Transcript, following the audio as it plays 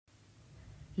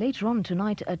Later on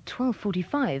tonight at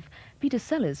 12:45, Peter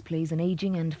Sellers plays an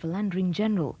aging and philandering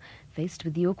general, faced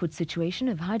with the awkward situation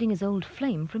of hiding his old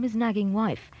flame from his nagging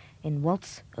wife in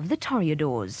Waltz of the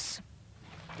Toreadors.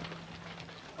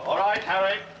 All right,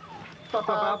 Harry.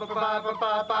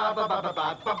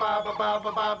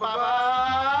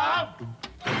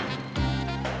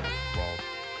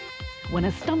 When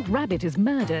a stumped rabbit is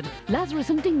murdered,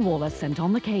 Lazarus and Dingwall are sent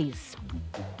on the case.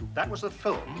 That was the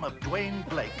film of Dwayne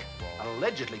Blake,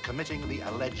 allegedly committing the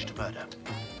alleged murder.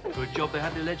 Good job they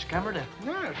had the alleged camera there.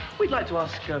 Yes. We'd like to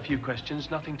ask a few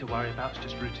questions. Nothing to worry about, it's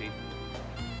just routine.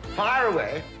 Fire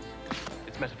away.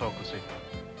 It's metaphorical, see.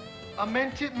 I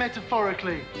meant it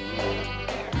metaphorically.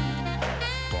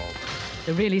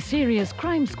 The Really Serious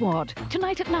Crime Squad,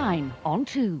 tonight at 9 on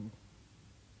 2.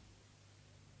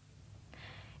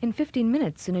 In 15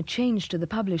 minutes, in a change to the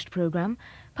published programme,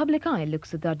 Public Eye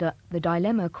looks at the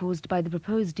dilemma caused by the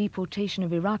proposed deportation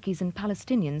of Iraqis and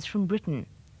Palestinians from Britain.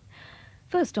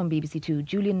 First on BBC2,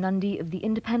 Julian Nundy of The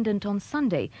Independent on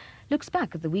Sunday looks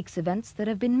back at the week's events that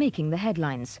have been making the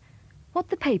headlines. What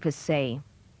the papers say.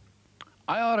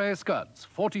 IRA scuds,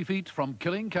 40 feet from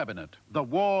killing cabinet. The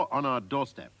war on our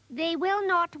doorstep. They will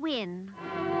not win.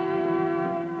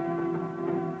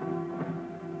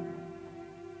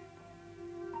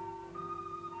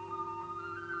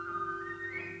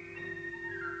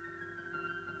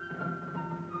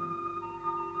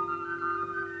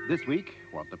 This week,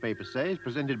 What the Papers Say is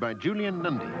presented by Julian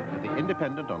Nundy of The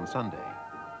Independent on Sunday.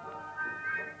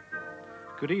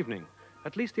 Good evening.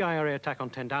 At least the IRA attack on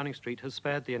 10 Downing Street has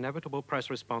spared the inevitable press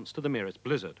response to the merest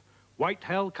blizzard. White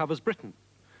hell covers Britain.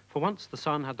 For once, The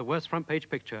Sun had the worst front-page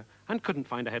picture and couldn't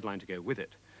find a headline to go with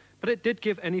it. But it did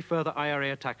give any further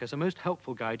IRA attackers a most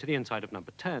helpful guide to the inside of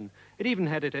number 10. It even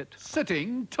headed it...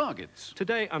 Sitting targets.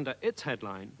 Today, under its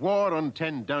headline... War on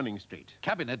 10 Downing Street.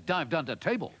 Cabinet dived under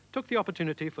table. Took the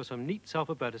opportunity for some neat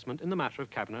self-advertisement in the matter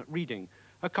of cabinet reading.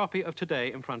 A copy of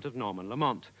Today in front of Norman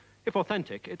Lamont. If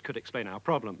authentic, it could explain our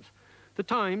problems. The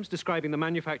Times, describing the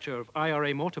manufacture of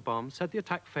IRA mortar bombs, said the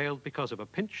attack failed because of a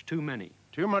pinch too many.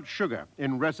 Too much sugar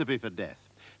in Recipe for Death.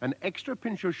 An extra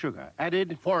pinch of sugar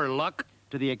added For luck.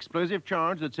 to the explosive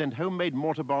charge that sent homemade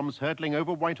mortar bombs hurtling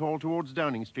over Whitehall towards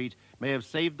Downing Street may have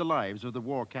saved the lives of the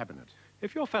war cabinet.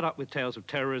 If you're fed up with tales of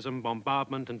terrorism,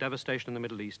 bombardment and devastation in the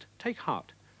Middle East, take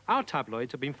heart. Our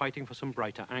tabloids have been fighting for some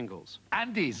brighter angles.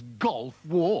 Andy's Gulf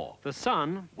War. The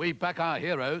Sun... We back our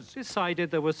heroes.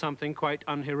 ...decided there was something quite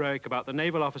unheroic about the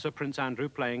naval officer Prince Andrew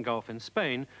playing golf in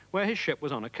Spain, where his ship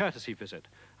was on a courtesy visit.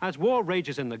 As war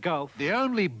rages in the Gulf... The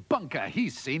only bunker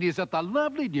he's seen is at the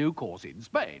lovely new course in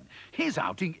Spain. His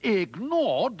outing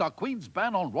ignored the Queen's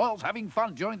ban on royals having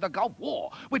fun during the Gulf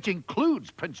War, which includes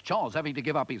Prince Charles having to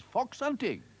give up his fox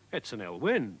hunting. It's an ill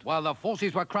wind. While the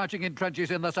forces were crouching in trenches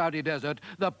in the Saudi desert,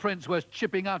 the Prince was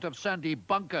chipping out of sandy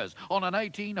bunkers on an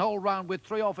 18-hole round with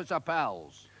 3 officer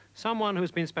pals. Someone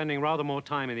who's been spending rather more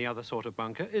time in the other sort of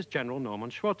bunker is General Norman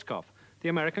Schwarzkopf, the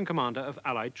American commander of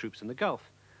Allied troops in the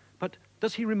Gulf. But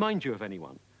does he remind you of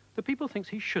anyone? The people thinks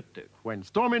he should do. When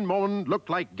Stormin' Norman looked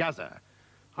like Gaza.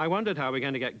 I wondered how we're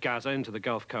going to get Gaza into the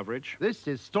Gulf coverage. This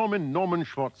is Stormin' Norman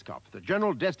Schwarzkopf, the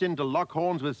general destined to lock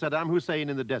horns with Saddam Hussein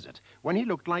in the desert, when he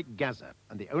looked like Gaza,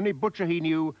 and the only butcher he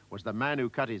knew was the man who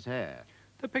cut his hair.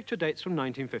 The picture dates from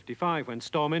 1955, when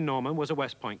Stormin' Norman was a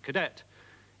West Point cadet.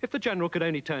 If the general could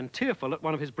only turn tearful at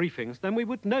one of his briefings, then we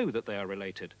would know that they are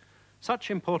related.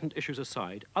 Such important issues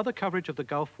aside, other coverage of the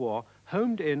Gulf War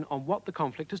homed in on what the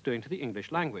conflict is doing to the English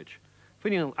language. For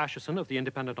Neil Asherson of The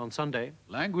Independent on Sunday...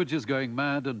 Language is going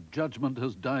mad and judgment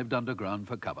has dived underground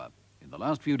for cover. In the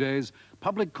last few days,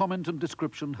 public comment and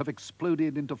description have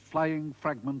exploded into flying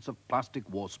fragments of plastic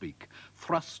war speak.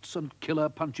 Thrusts and killer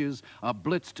punches are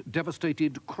blitzed,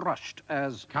 devastated, crushed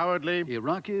as... Cowardly.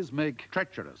 Iraqis make...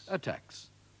 Treacherous.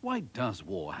 Attacks. Why does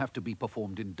war have to be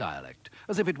performed in dialect,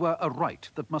 as if it were a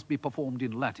rite that must be performed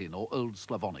in Latin or Old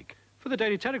Slavonic? For the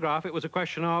Daily Telegraph, it was a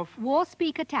question of... War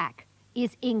speak attack.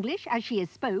 Is English, as she is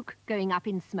spoke, going up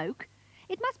in smoke?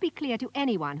 It must be clear to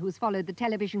anyone who's followed the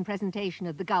television presentation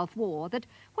of the Gulf War that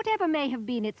whatever may have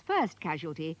been its first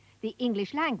casualty, the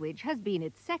English language has been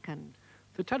its second.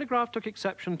 The Telegraph took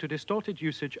exception to distorted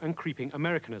usage and creeping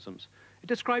Americanisms. It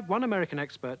described one American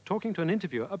expert talking to an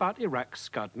interviewer about Iraq's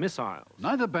Scud missiles.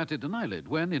 Neither batted an eyelid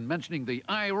when, in mentioning the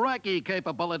Iraqi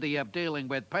capability of dealing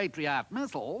with Patriot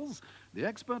missiles, the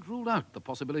expert ruled out the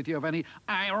possibility of any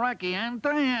Iraqi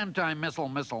anti-missile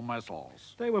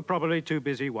missiles. They were probably too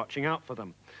busy watching out for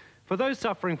them. For those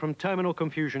suffering from terminal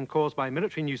confusion caused by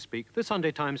military newspeak, the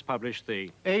Sunday Times published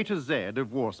the A to Z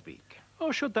of war speak.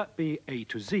 Or should that be A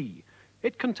to Z?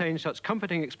 It contains such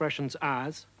comforting expressions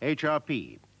as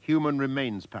HRP, Human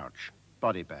Remains Pouch.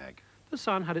 body bag. The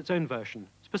Sun had its own version,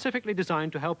 specifically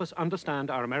designed to help us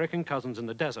understand our American cousins in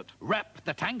the desert. Rap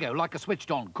the tango like a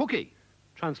switched-on cookie.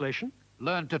 Translation?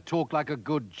 Learn to talk like a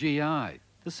good GI.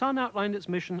 The Sun outlined its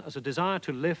mission as a desire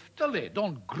to lift The lid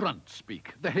on grunt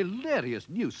speak, the hilarious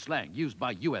new slang used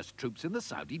by US troops in the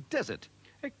Saudi desert.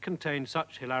 It contained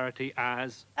such hilarity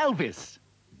as... Elvis,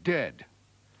 dead.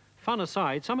 Fun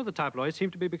aside, some of the tabloids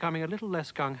seem to be becoming a little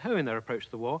less gung-ho in their approach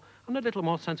to the war and a little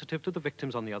more sensitive to the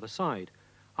victims on the other side.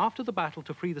 After the battle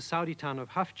to free the Saudi town of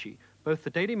Hafchi, both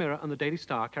the Daily Mirror and the Daily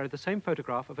Star carried the same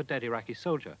photograph of a dead Iraqi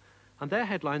soldier, and their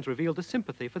headlines revealed a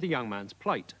sympathy for the young man's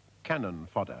plight. Cannon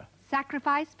fodder.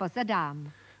 Sacrifice for Saddam.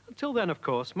 Until then, of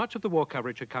course, much of the war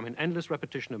coverage had come in endless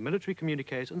repetition of military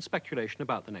communiques and speculation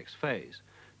about the next phase,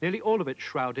 nearly all of it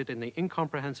shrouded in the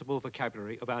incomprehensible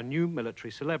vocabulary of our new military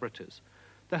celebrities.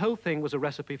 The whole thing was a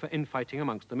recipe for infighting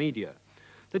amongst the media.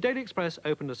 The Daily Express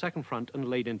opened a second front and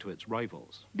laid into its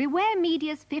rivals. Beware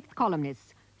media's fifth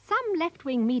columnists. Some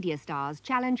left-wing media stars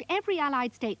challenge every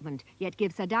Allied statement, yet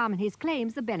give Saddam and his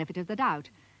claims the benefit of the doubt.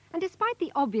 And despite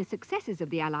the obvious successes of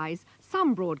the Allies,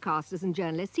 some broadcasters and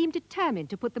journalists seem determined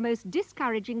to put the most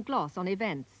discouraging gloss on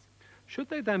events. Should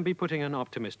they then be putting an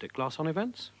optimistic gloss on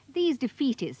events? These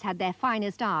defeatists had their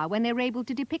finest hour when they were able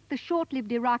to depict the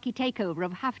short-lived Iraqi takeover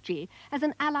of Hafchi as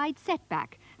an Allied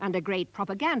setback and a great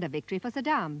propaganda victory for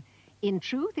Saddam. In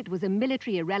truth, it was a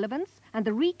military irrelevance and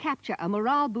the recapture a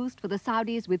morale boost for the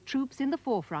Saudis with troops in the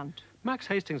forefront. Max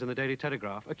Hastings in the Daily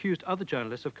Telegraph accused other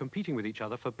journalists of competing with each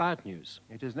other for bad news.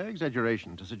 It is no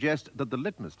exaggeration to suggest that the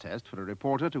litmus test for a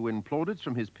reporter to win plaudits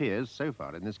from his peers so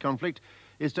far in this conflict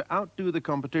is to outdo the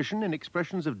competition in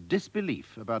expressions of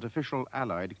disbelief about official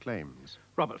Allied claims.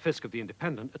 Robert Fisk of The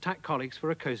Independent attacked colleagues for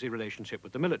a cosy relationship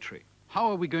with the military. How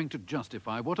are we going to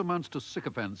justify what amounts to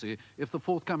sycophancy if the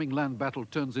forthcoming land battle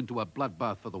turns into a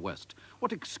bloodbath for the West?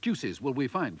 What excuses will we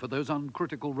find for those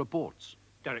uncritical reports?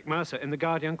 Derek Mercer in The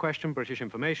Guardian questioned British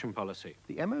information policy.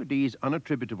 The MOD's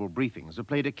unattributable briefings have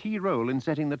played a key role in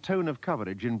setting the tone of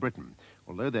coverage in Britain,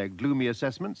 although their gloomy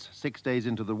assessments, 6 days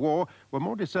into the war, were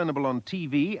more discernible on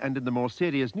TV and in the more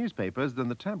serious newspapers than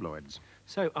the tabloids.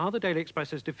 So are the Daily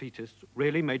Express's defeatists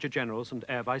really major generals and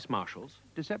air vice marshals?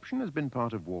 Deception has been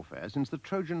part of warfare since the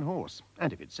Trojan horse,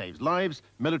 and if it saves lives,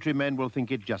 military men will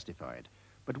think it justified.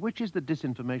 But which is the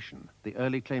disinformation, the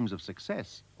early claims of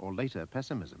success, or later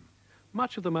pessimism?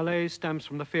 Much of the malaise stems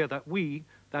from the fear that we,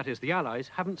 that is the Allies,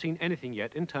 haven't seen anything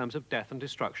yet in terms of death and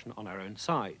destruction on our own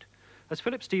side. As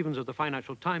Philip Stevens of the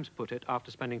Financial Times put it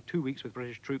after spending 2 weeks with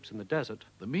British troops in the desert,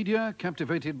 the media,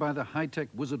 captivated by the high-tech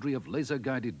wizardry of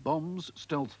laser-guided bombs,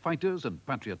 stealth fighters and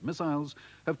Patriot missiles,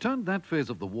 have turned that phase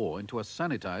of the war into a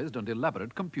sanitized and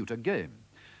elaborate computer game.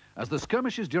 As the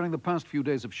skirmishes during the past few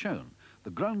days have shown, the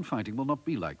ground fighting will not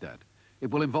be like that.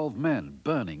 It will involve men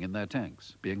burning in their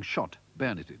tanks, being shot,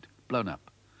 bayoneted, blown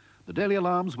up. The daily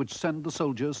alarms which send the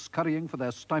soldiers scurrying for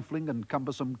their stifling and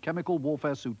cumbersome chemical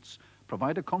warfare suits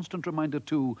provide a constant reminder,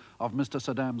 too, of Mr.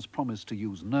 Saddam's promise to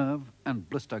use nerve and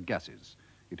blister gases.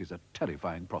 It is a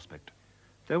terrifying prospect.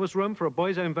 there was room for a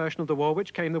boy's own version of the war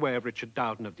which came the way of Richard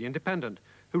Dowden of The Independent,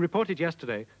 who reported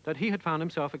yesterday that he had found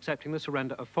himself accepting the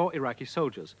surrender of 4 Iraqi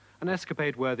soldiers, an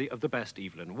escapade worthy of the best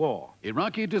evil in war.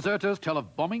 Iraqi deserters tell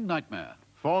of bombing nightmare.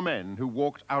 4 men who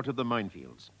walked out of the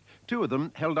minefields. 2 of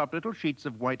them held up little sheets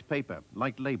of white paper,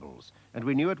 like labels, and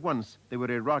we knew at once they were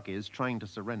Iraqis trying to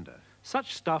surrender.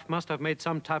 Such stuff must have made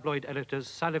some tabloid editors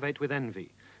salivate with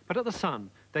envy. But at the Sun,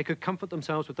 they could comfort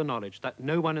themselves with the knowledge that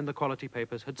no one in the quality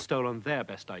papers had stolen their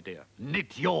best idea.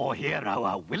 Knit your hero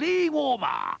a willy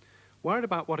warmer. Worried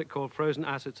about what it called frozen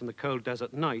assets in the cold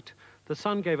desert night, the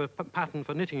Sun gave a pattern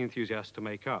for knitting enthusiasts to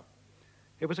make up.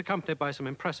 It was accompanied by some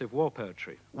impressive war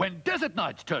poetry. When desert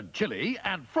nights turn chilly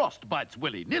and frost bites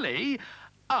willy-nilly,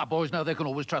 our boys know they can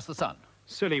always trust the Sun.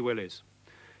 Silly willies.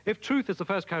 If truth is the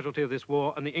first casualty of this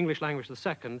war and the English language the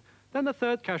second, then the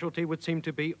third casualty would seem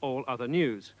to be all other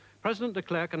news. President de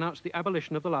Klerk announced the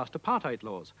abolition of the last apartheid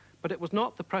laws, but it was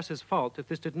not the press's fault if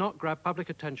this did not grab public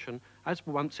attention as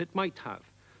once it might have.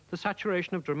 The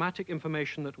saturation of dramatic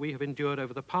information that we have endured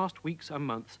over the past weeks and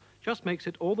months just makes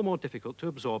it all the more difficult to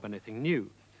absorb anything new.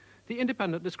 The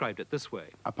Independent described it this way.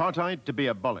 Apartheid to be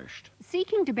abolished.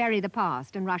 Seeking to bury the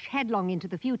past and rush headlong into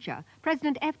the future,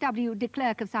 President F.W. de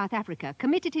Klerk of South Africa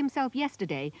committed himself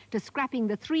yesterday to scrapping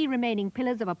the 3 remaining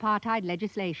pillars of apartheid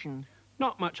legislation.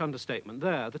 Not much understatement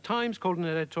there. The Times called an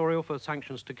editorial for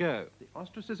sanctions to go. The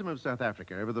ostracism of South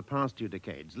Africa over the past 2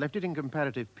 decades left it in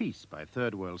comparative peace by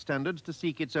third world standards to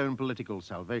seek its own political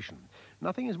salvation.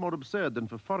 Nothing is more absurd than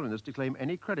for foreigners to claim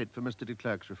any credit for Mr. de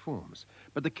Klerk's reforms.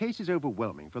 But the case is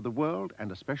overwhelming for the world,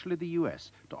 and especially the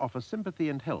US, to offer sympathy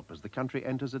and help as the country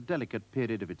enters a delicate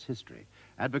period of its history.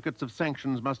 Advocates of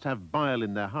sanctions must have bile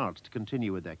in their hearts to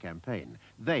continue with their campaign.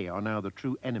 They are now the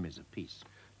true enemies of peace.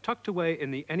 Tucked away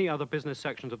in the any other business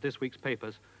sections of this week's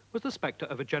papers was the spectre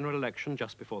of a general election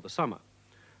just before the summer.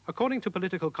 According to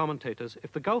political commentators,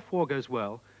 if the Gulf War goes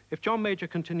well, if John Major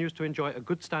continues to enjoy a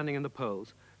good standing in the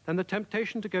polls, then the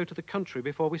temptation to go to the country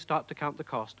before we start to count the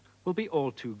cost will be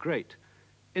all too great.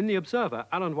 In The Observer,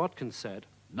 Alan Watkins said,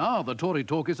 Now the Tory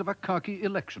talk is of a khaki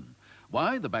election.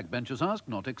 Why, the backbenchers ask,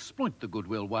 not exploit the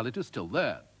goodwill while it is still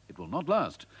there. It will not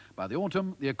last. By the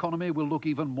autumn, the economy will look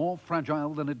even more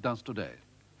fragile than it does today.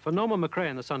 For Norman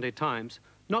McRae in the Sunday Times,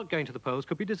 not going to the polls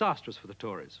could be disastrous for the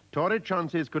Tories. Tory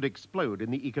chances could explode in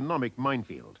the economic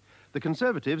minefield. The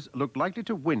Conservatives look likely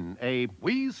to win a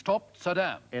We stopped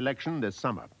Saddam election this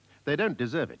summer. They don't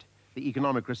deserve it. The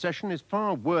economic recession is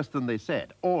far worse than they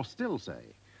said, or still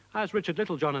say. As Richard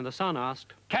Littlejohn in The Sun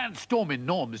asked, Can Stormin'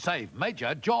 Norm save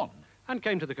Major John? And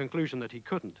came to the conclusion that he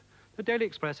couldn't. The Daily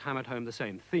Express hammered home the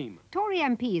same theme. Tory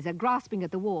MPs are grasping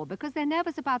at the war because they're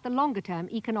nervous about the longer-term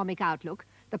economic outlook,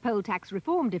 the poll tax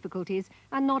reform difficulties,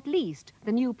 and not least,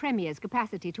 the new Premier's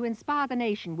capacity to inspire the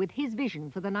nation with his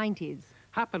vision for the 90s.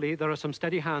 Happily, there are some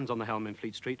steady hands on the helm in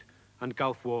Fleet Street, and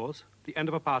Gulf Wars, the end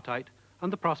of apartheid,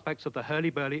 and the prospects of the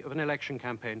hurly-burly of an election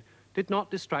campaign did not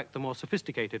distract the more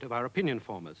sophisticated of our opinion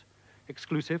formers.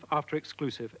 Exclusive after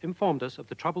exclusive informed us of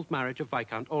the troubled marriage of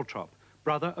Viscount Altrop,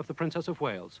 brother of the Princess of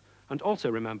Wales, and also,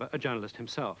 remember, a journalist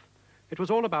himself. It was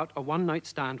all about a one-night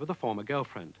stand with a former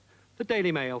girlfriend. The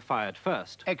Daily Mail fired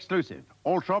first. Exclusive.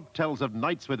 Altrop tells of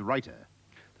nights with writer.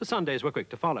 The Sundays were quick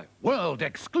to follow. World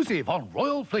exclusive on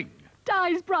Royal Fling.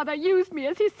 Di's brother used me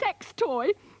as his sex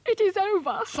toy. It is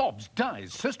over. Sobs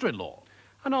Di's sister-in-law.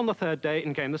 And on the third day,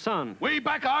 in came the Sun. We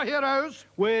back our heroes.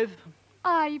 With...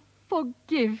 I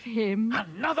forgive him.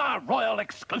 Another royal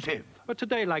exclusive. But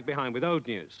today lagged behind with old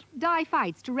news. Di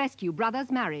fights to rescue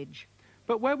brother's marriage.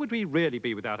 But where would we really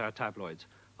be without our tabloids?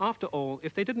 After all,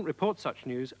 if they didn't report such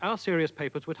news, our serious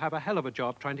papers would have a hell of a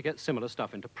job trying to get similar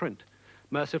stuff into print.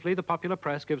 Mercifully, the popular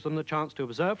press gives them the chance to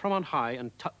observe from on high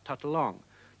and tut-tut along.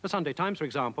 The Sunday Times, for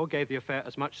example, gave the affair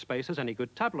as much space as any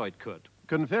good tabloid could.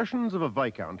 Confessions of a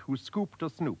Viscount who scooped a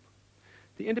snoop.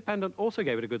 The Independent also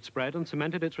gave it a good spread and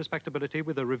cemented its respectability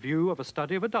with a review of a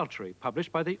study of adultery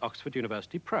published by the Oxford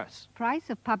University Press. Price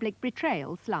of public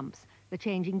betrayal slumps, the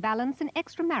changing balance in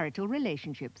extramarital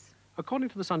relationships. According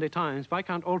to the Sunday Times,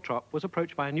 Viscount Altrop was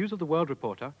approached by a News of the World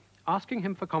reporter asking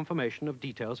him for confirmation of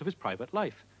details of his private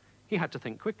life. He had to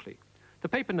think quickly. The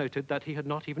paper noted that he had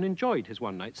not even enjoyed his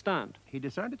one-night stand. He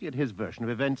decided to get his version of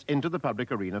events into the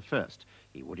public arena first.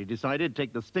 He decided,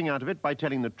 take the sting out of it by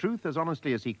telling the truth as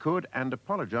honestly as he could and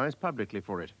apologize publicly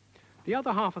for it. The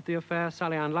other half of the affair,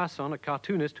 Sally Ann Lasson, a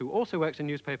cartoonist who also works in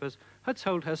newspapers, had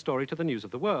sold her story to the News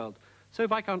of the World. So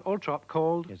Viscount Altrop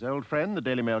called... his old friend, the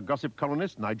Daily Mail gossip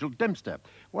columnist, Nigel Dempster.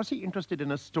 Was he interested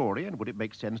in a story, and would it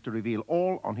make sense to reveal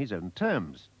all on his own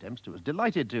terms? Dempster was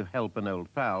delighted to help an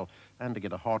old pal, and to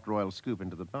get a hot royal scoop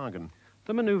into the bargain.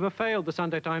 The manoeuvre failed, the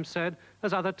Sunday Times said,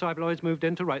 as other tabloids moved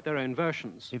in to write their own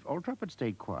versions. If Altrop had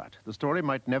stayed quiet, the story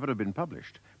might never have been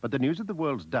published. But the News of the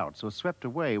World's doubts were swept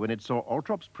away when it saw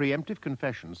Altrop's preemptive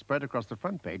confession spread across the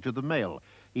front page of the Mail.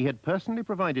 He had personally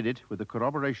provided it with the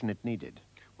corroboration it needed.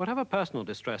 Whatever personal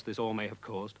distress this all may have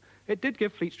caused, it did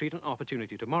give Fleet Street an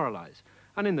opportunity to moralise.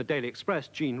 And in the Daily Express,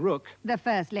 Jean Rook, the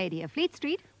First Lady of Fleet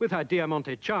Street, with her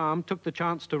Diamante charm, took the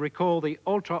chance to recall the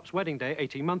Altrop's wedding day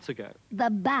 18 months ago.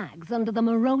 The bags under the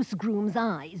morose groom's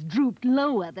eyes drooped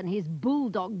lower than his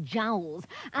bulldog jowls.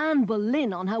 Anne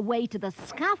Boleyn, on her way to the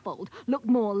scaffold, looked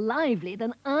more lively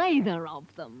than either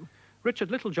of them.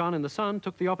 Richard Littlejohn in The Sun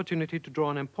took the opportunity to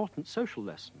draw an important social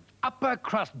lesson. Upper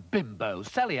crust bimbo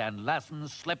Sally Ann Lasson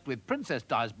slept with Princess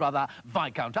Di's brother,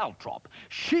 Viscount Altrop.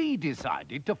 She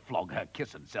decided to flog her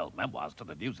kiss and sell memoirs to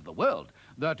the News of the World.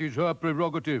 That is her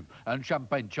prerogative, and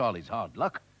Champagne Charlie's hard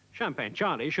luck. Champagne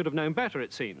Charlie should have known better,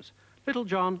 it seems.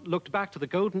 Littlejohn looked back to the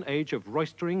golden age of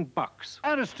roistering bucks.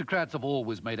 Aristocrats have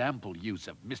always made ample use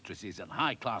of mistresses and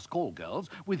high-class call girls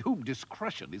with whom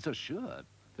discretion is assured.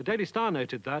 The Daily Star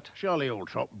noted that Charlie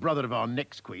Altrop, brother of our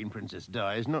next queen, Princess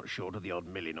Di, is not short of the odd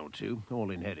million or two. All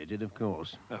inherited, of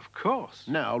course. Of course.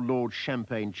 Now Lord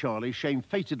Champagne Charlie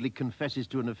shamefacedly confesses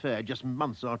to an affair just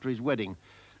months after his wedding.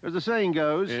 As the saying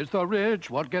goes... it's the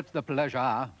rich what gets the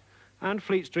pleasure. And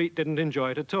Fleet Street didn't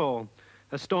enjoy it at all.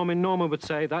 As Stormin Norman would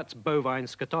say, that's bovine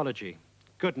scatology.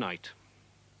 Good night.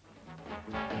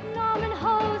 Norman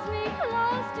holds me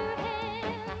close to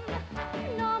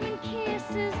him. Norman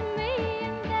kisses me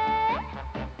in bed.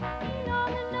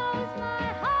 Norman knows my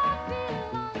heart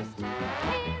belongs to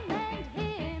him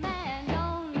and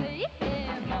only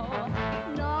him. Oh,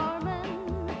 Norman,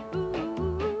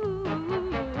 ooh,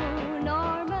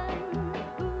 Norman,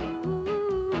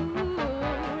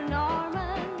 ooh,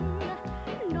 Norman,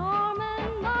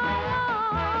 my love.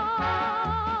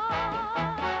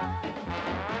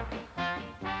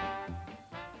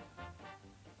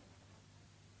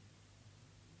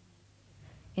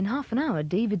 In half an hour,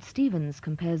 David Stevens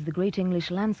compares the great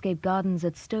English landscape gardens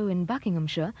at Stowe in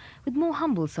Buckinghamshire with more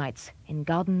humble sites in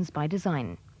Gardens by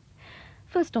Design.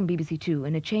 First on BBC2,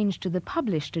 in a change to the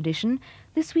published edition,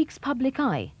 this week's Public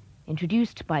Eye,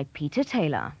 introduced by Peter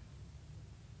Taylor.